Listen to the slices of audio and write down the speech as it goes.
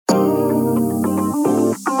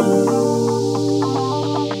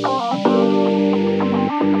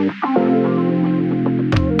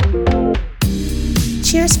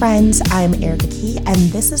friends, I'm Erica Key, and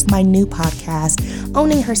this is my new podcast,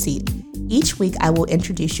 Owning Her Seat. Each week, I will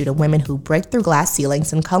introduce you to women who break through glass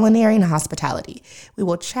ceilings in culinary and hospitality. We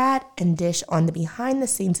will chat and dish on the behind the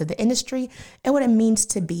scenes of the industry and what it means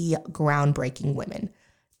to be groundbreaking women.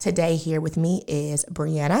 Today here with me is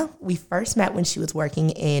Brianna. We first met when she was working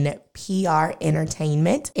in PR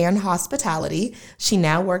entertainment and hospitality. She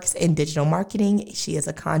now works in digital marketing. She is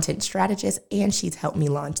a content strategist and she's helped me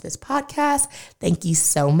launch this podcast. Thank you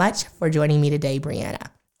so much for joining me today, Brianna.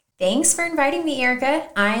 Thanks for inviting me, Erica.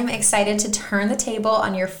 I'm excited to turn the table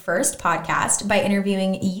on your first podcast by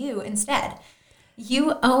interviewing you instead.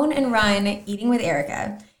 You own and run Eating with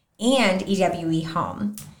Erica and EWE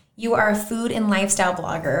Home. You are a food and lifestyle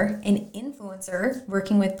blogger, an influencer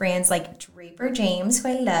working with brands like Draper James, who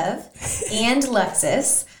I love, and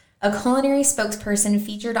Luxus, a culinary spokesperson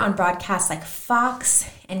featured on broadcasts like Fox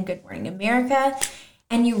and Good Morning America,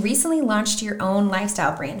 and you recently launched your own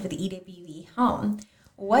lifestyle brand with EWE Home.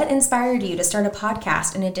 What inspired you to start a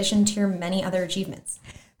podcast in addition to your many other achievements?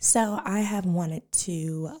 So I have wanted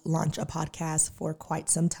to launch a podcast for quite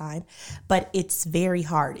some time, but it's very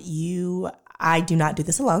hard. I do not do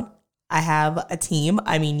this alone. I have a team.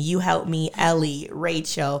 You help me, Ellie,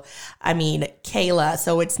 Rachel, Kayla.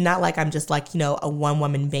 So it's not like I'm just a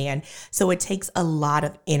one-woman band. So it takes a lot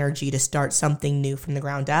of energy to start something new from the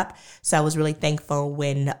ground up. So I was really thankful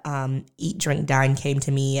when Eat, Drink, Dine came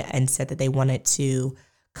to me and said that they wanted to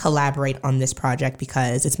collaborate on this project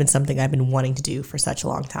because it's been something I've been wanting to do for such a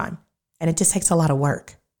long time. And it just takes a lot of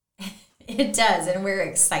work. It does. And we're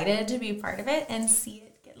excited to be part of it and see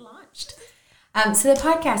it get launched. So the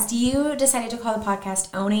podcast, you decided to call the podcast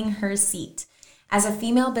Owning Her Seat. As a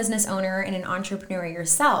female business owner and an entrepreneur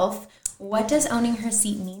yourself, what does owning her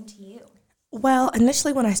seat mean to you? Well,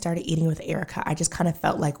 initially when I started Eating with Erica, I just kind of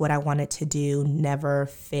felt like what I wanted to do never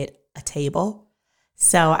fit a table.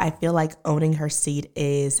 So I feel like owning her seat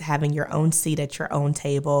is having your own seat at your own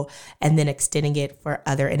table and then extending it for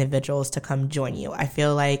other individuals to come join you. I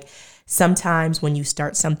feel like sometimes when you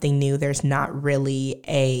start something new, there's not really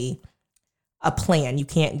a plan. You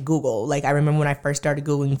can't Google. I remember when I first started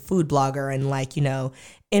Googling food blogger and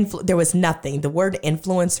there was nothing. The word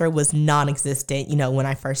influencer was non-existent, when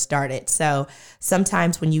I first started. So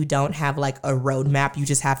sometimes when you don't have a roadmap, you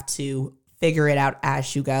just have to figure it out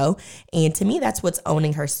as you go. And to me, that's what's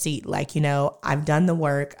owning her seat. I've done the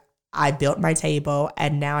work. I built my table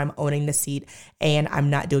and now I'm owning the seat and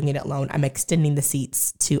I'm not doing it alone. I'm extending the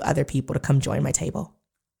seats to other people to come join my table.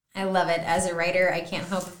 I love it. As a writer, I can't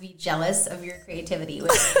help but be jealous of your creativity.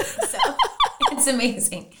 So it's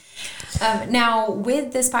amazing. Now,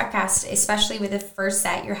 with this podcast, especially with the first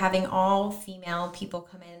set, you're having all female people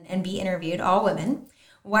come in and be interviewed, all women.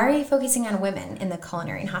 Why are you focusing on women in the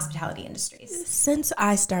culinary and hospitality industries? Since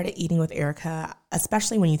I started Eating with Erica,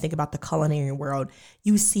 especially when you think about the culinary world,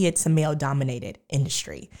 you see it's a male-dominated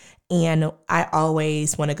industry. And I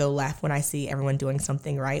always want to go left when I see everyone doing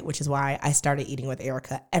something right, which is why I started Eating with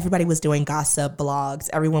Erica. Everybody was doing gossip blogs.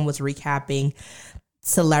 Everyone was recapping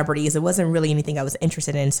celebrities. It wasn't really anything I was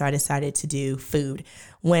interested in, so I decided to do food.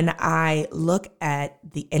 When I look at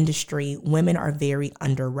the industry, women are very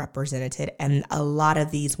underrepresented, and a lot of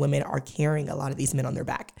these women are carrying a lot of these men on their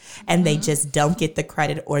back, and they just don't get the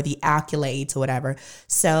credit or the accolades or whatever.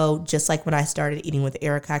 So just like when I started Eating with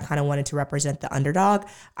Erica, I kind of wanted to represent the underdog.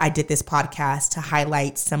 I did this podcast to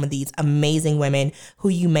highlight some of these amazing women who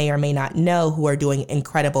you may or may not know who are doing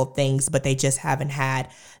incredible things, but they just haven't had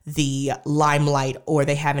the limelight or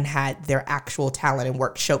they haven't had their actual talent and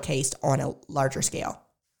work showcased on a larger scale.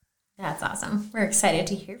 That's awesome. We're excited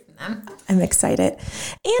to hear from them. I'm excited. And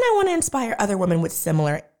I want to inspire other women with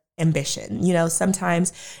similar ambition.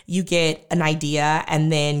 Sometimes you get an idea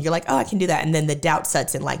and then you're like, oh, I can do that. And then the doubt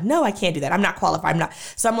sets in no, I can't do that. I'm not qualified. I'm not.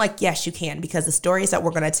 So I'm like, yes, you can, because the stories that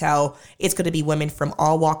we're going to tell, it's going to be women from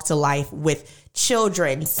all walks of life with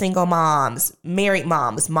children, single moms, married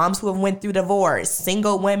moms, moms who have went through divorce,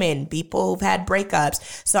 single women, people who've had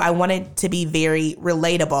breakups. So I wanted to be very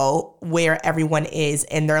relatable where everyone is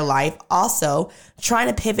in their life. Also, trying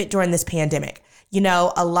to pivot during this pandemic.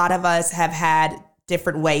 A lot of us have had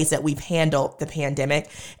different ways that we've handled the pandemic.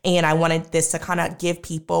 And I wanted this to kind of give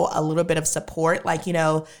people a little bit of support,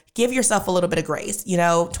 give yourself a little bit of grace.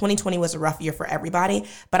 2020 was a rough year for everybody,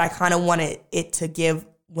 but I kind of wanted it to give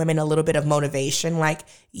women a little bit of motivation.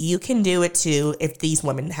 You can do it too if these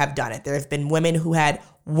women have done it. There have been women who had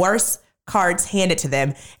worse cards handed to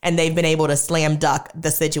them and they've been able to slam dunk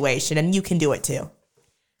the situation, and you can do it too.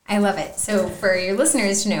 I love it. So for your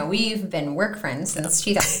listeners to know, we've been work friends since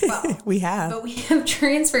 2012. We have. But we have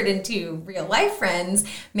transferred into real life friends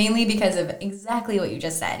mainly because of exactly what you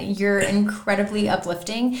just said. You're incredibly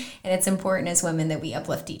uplifting, and it's important as women that we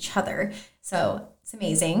uplift each other. So it's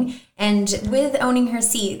amazing. And with Owning Her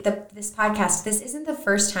Seat, this podcast, this isn't the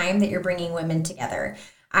first time that you're bringing women together.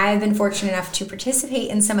 I've been fortunate enough to participate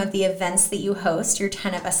in some of the events that you host, your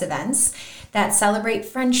 10 of Us events, that celebrate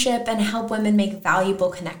friendship and help women make valuable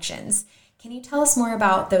connections. Can you tell us more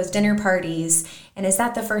about those dinner parties? And is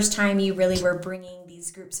that the first time you really were bringing these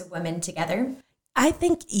groups of women together? I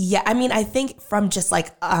think, yeah. I mean, I think from just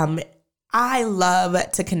like, I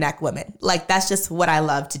love to connect women. Like, that's just what I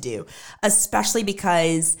love to do, especially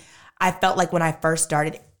because I felt like when I first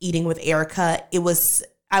started Eating with Erica,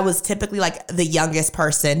 I was typically like the youngest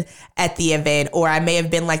person at the event, or I may have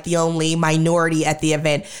been like the only minority at the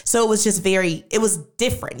event. So it was just it was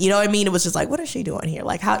different. You know what I mean? It was just like, what is she doing here?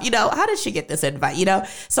 Like, how did she get this invite?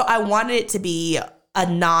 So I wanted it to be a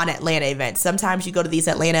non-Atlanta event. Sometimes you go to these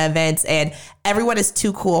Atlanta events and everyone is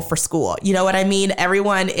too cool for school. You know what I mean?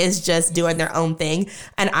 Everyone is just doing their own thing.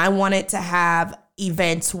 And I wanted to have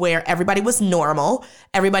events where everybody was normal,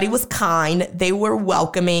 everybody was kind, they were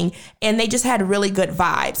welcoming, and they just had really good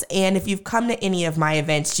vibes. And if you've come to any of my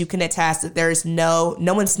events, you can attest that there's no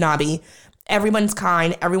one's snobby. Everyone's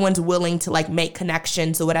kind. Everyone's willing to like make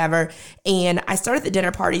connections or whatever. And I started the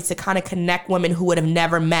dinner party to kind of connect women who would have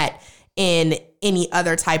never met in any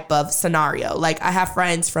other type of scenario. Like, I have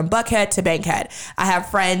friends from Buckhead to Bankhead. I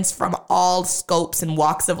have friends from all scopes and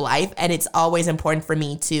walks of life. And it's always important for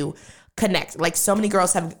me to connect. Like, so many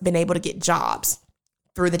girls have been able to get jobs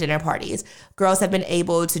through the dinner parties. Girls have been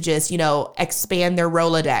able to just, expand their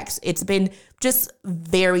Rolodex. It's been just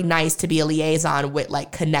very nice to be a liaison with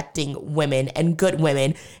like connecting women and good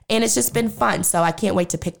women. And it's just been fun. So I can't wait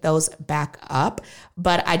to pick those back up.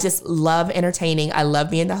 But I just love entertaining. I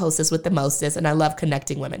love being the hostess with the mostest, and I love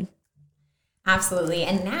connecting women. Absolutely.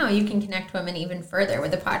 And now you can connect women even further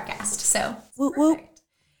with the podcast. So whoop, whoop.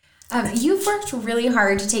 You've worked really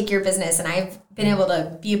hard to take your business, and I've been able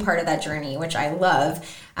to be a part of that journey, which I love,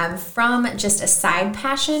 from just a side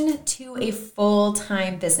passion to a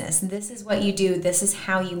full-time business. This is what you do. This is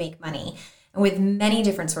how you make money, and with many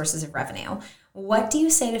different sources of revenue. What do you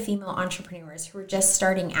say to female entrepreneurs who are just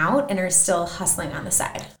starting out and are still hustling on the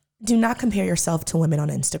side? Do not compare yourself to women on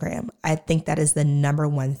Instagram. I think that is the number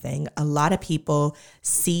one thing. A lot of people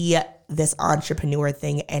see this entrepreneur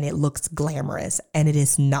thing and it looks glamorous, and it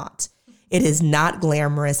is not. It is not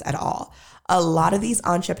glamorous at all. A lot of these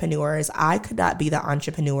entrepreneurs, I could not be the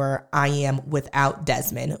entrepreneur I am without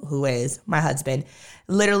Desmond, who is my husband.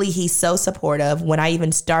 Literally, he's so supportive. When I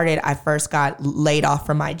even started, I first got laid off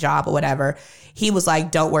from my job or whatever. He was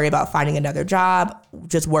like, don't worry about finding another job.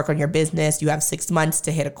 Just work on your business. You have 6 months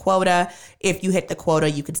to hit a quota. If you hit the quota,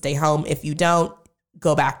 you can stay home. If you don't,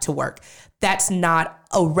 go back to work. That's not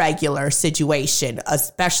a regular situation,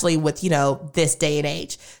 especially with, this day and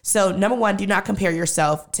age. So number one, do not compare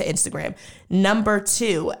yourself to Instagram. Number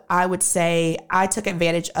two, I would say I took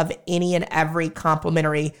advantage of any and every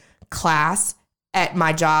complimentary class at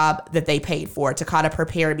my job that they paid for to kind of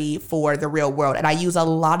prepare me for the real world. And I use a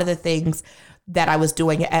lot of the things that I was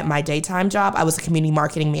doing at my daytime job. I was a community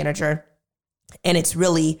marketing manager, and it's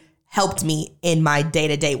really helped me in my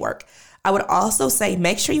day-to-day work. I would also say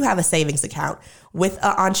make sure you have a savings account. With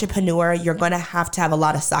an entrepreneur, you're going to have a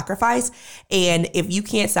lot of sacrifice. And if you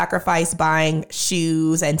can't sacrifice buying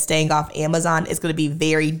shoes and staying off Amazon, it's going to be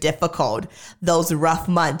very difficult those rough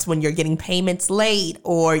months when you're getting payments late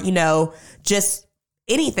or, just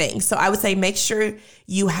anything. So I would say make sure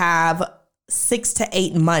you have 6 to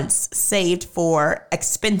 8 months saved for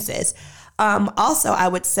expenses. Also, I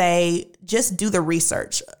would say just do the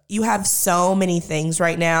research. You have so many things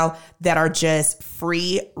right now that are just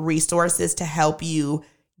free resources to help you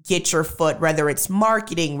get your foot, whether it's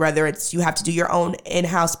marketing, whether it's you have to do your own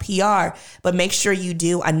in-house PR, but make sure you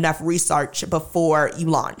do enough research before you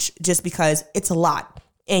launch, just because it's a lot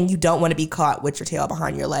and you don't want to be caught with your tail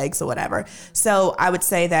behind your legs or whatever. So I would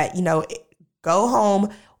say that, go home,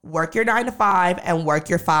 work your 9 to 5 and work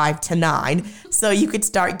your 5 to 9 so you could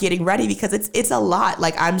start getting ready, because it's a lot.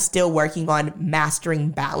 Like, I'm still working on mastering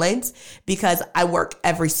balance because I work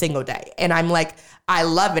every single day and I'm like, I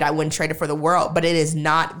love it. I wouldn't trade it for the world, but it is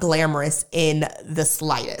not glamorous in the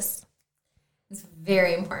slightest. It's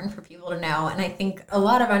very important for people to know. And I think a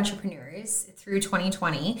lot of entrepreneurs through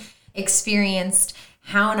 2020 experienced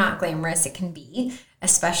how not glamorous it can be,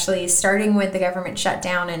 especially starting with the government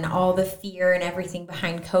shutdown and all the fear and everything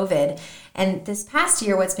behind COVID. And this past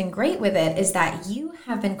year, what's been great with it is that you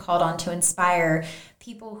have been called on to inspire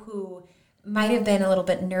people who might have been a little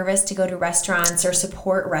bit nervous to go to restaurants or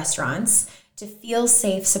support restaurants, to feel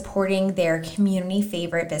safe supporting their community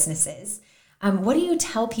favorite businesses. What do you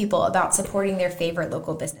tell people about supporting their favorite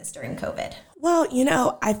local business during COVID? Well,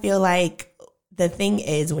 I feel like the thing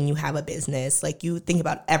is when you have a business, like you think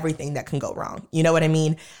about everything that can go wrong. You know what I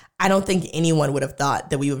mean? I don't think anyone would have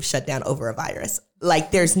thought that we would have shut down over a virus.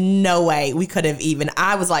 Like there's no way we could have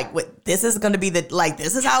I was like, this is going to be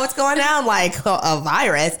this is how it's going down, like a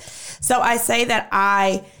virus. So I say that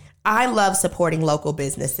I love supporting local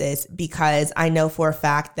businesses because I know for a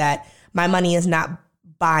fact that my money is not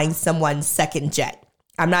buying someone's second jet.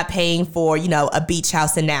 I'm not paying for, a beach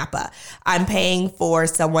house in Napa. I'm paying for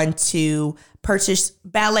someone to purchase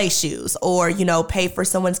ballet shoes or, pay for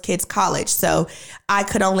someone's kid's college. So I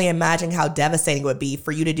could only imagine how devastating it would be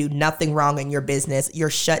for you to do nothing wrong in your business.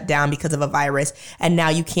 You're shut down because of a virus and now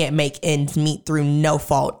you can't make ends meet through no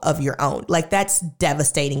fault of your own. Like that's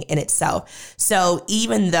devastating in itself. So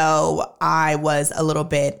even though I was a little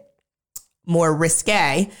bit more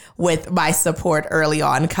risque with my support early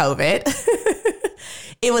on COVID,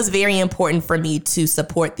 it was very important for me to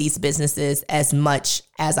support these businesses as much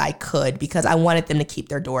as I could because I wanted them to keep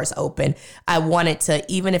their doors open. I wanted to,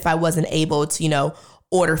 even if I wasn't able to,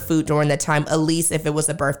 order food during the time, at least if it was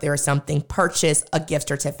a birthday or something, purchase a gift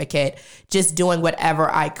certificate, just doing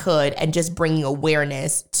whatever I could and just bringing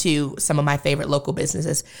awareness to some of my favorite local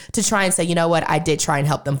businesses to try and say, you know what, I did try and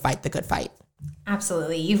help them fight the good fight.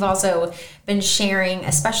 Absolutely. You've also been sharing,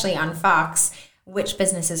 especially on Fox, which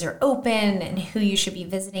businesses are open and who you should be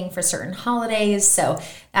visiting for certain holidays. So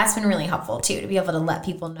that's been really helpful too, to be able to let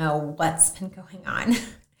people know what's been going on.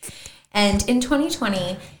 And in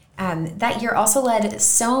 2020, that year also led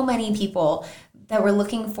so many people that were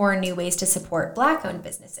looking for new ways to support Black-owned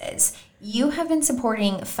businesses. You have been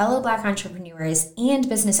supporting fellow Black entrepreneurs and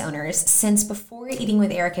business owners since before Eating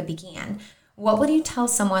with Erica began. What would you tell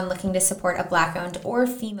someone looking to support a Black-owned or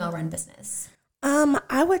female-run business?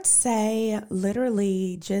 I would say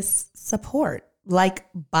literally just support, like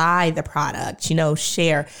buy the product,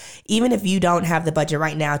 share. Even if you don't have the budget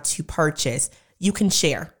right now to purchase, you can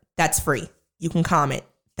share. That's free. You can comment.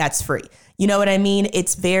 That's free. You know what I mean?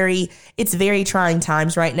 It's very trying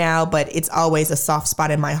times right now, but it's always a soft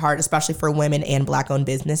spot in my heart, especially for women and Black-owned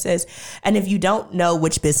businesses. And if you don't know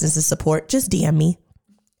which business to support, just DM me.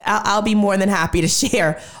 I'll be more than happy to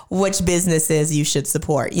share which businesses you should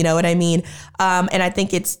support. You know what I mean? And I think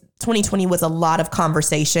 2020 was a lot of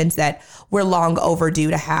conversations that we're long overdue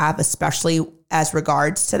to have, especially as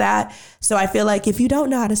regards to that. So I feel like if you don't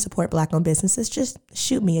know how to support Black-owned businesses, just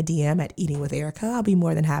shoot me a DM at Eating with Erica. I'll be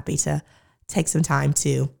more than happy to take some time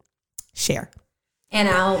to share. And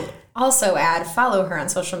I'll also add, follow her on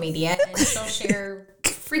social media and she'll share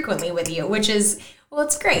frequently with you, which is, well,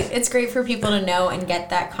 it's great. It's great for people to know and get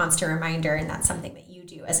that constant reminder. And that's something that you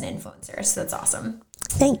do as an influencer. So that's awesome.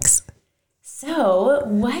 Thanks. So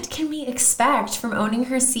what can we expect from Owning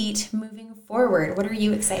Her Seat moving forward? What are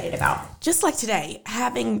you excited about? Just like today,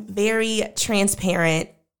 having very transparent,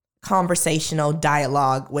 conversational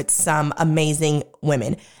dialogue with some amazing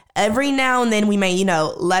women. Every now and then we may,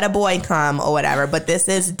 let a boy come or whatever, but this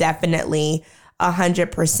is definitely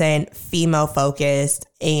 100% female focused,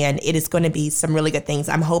 and it is going to be some really good things.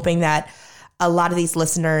 I'm hoping that a lot of these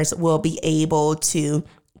listeners will be able to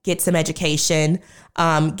get some education,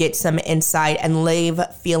 get some insight, and leave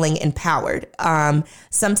feeling empowered.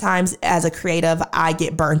 Sometimes as a creative, I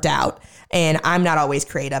get burnt out, and I'm not always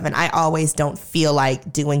creative, and I always don't feel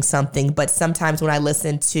like doing something. But sometimes when I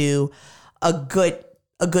listen to a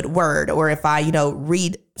good word, or if I,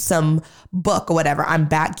 read some book or whatever, I'm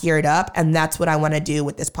back geared up. And that's what I want to do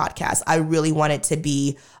with this podcast. I really want it to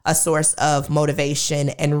be a source of motivation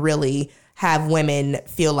and really have women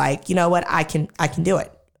feel like, you know what, I can do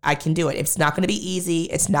it. I can do it. It's not going to be easy.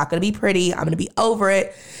 It's not going to be pretty. I'm going to be over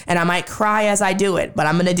it. And I might cry as I do it, but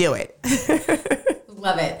I'm going to do it.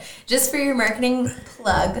 Love it. Just for your marketing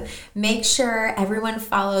plug, make sure everyone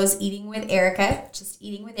follows Eating with Erica, just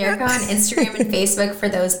Eating with Erica on Instagram and Facebook for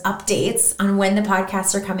those updates on when the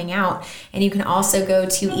podcasts are coming out. And you can also go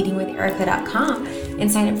to eatingwitherica.com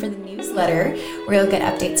and sign up for the newsletter where you'll get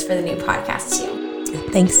updates for the new podcast too.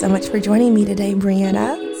 Thanks so much for joining me today,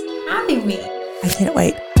 Brianna. Thanks for having me. I can't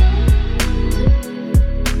wait.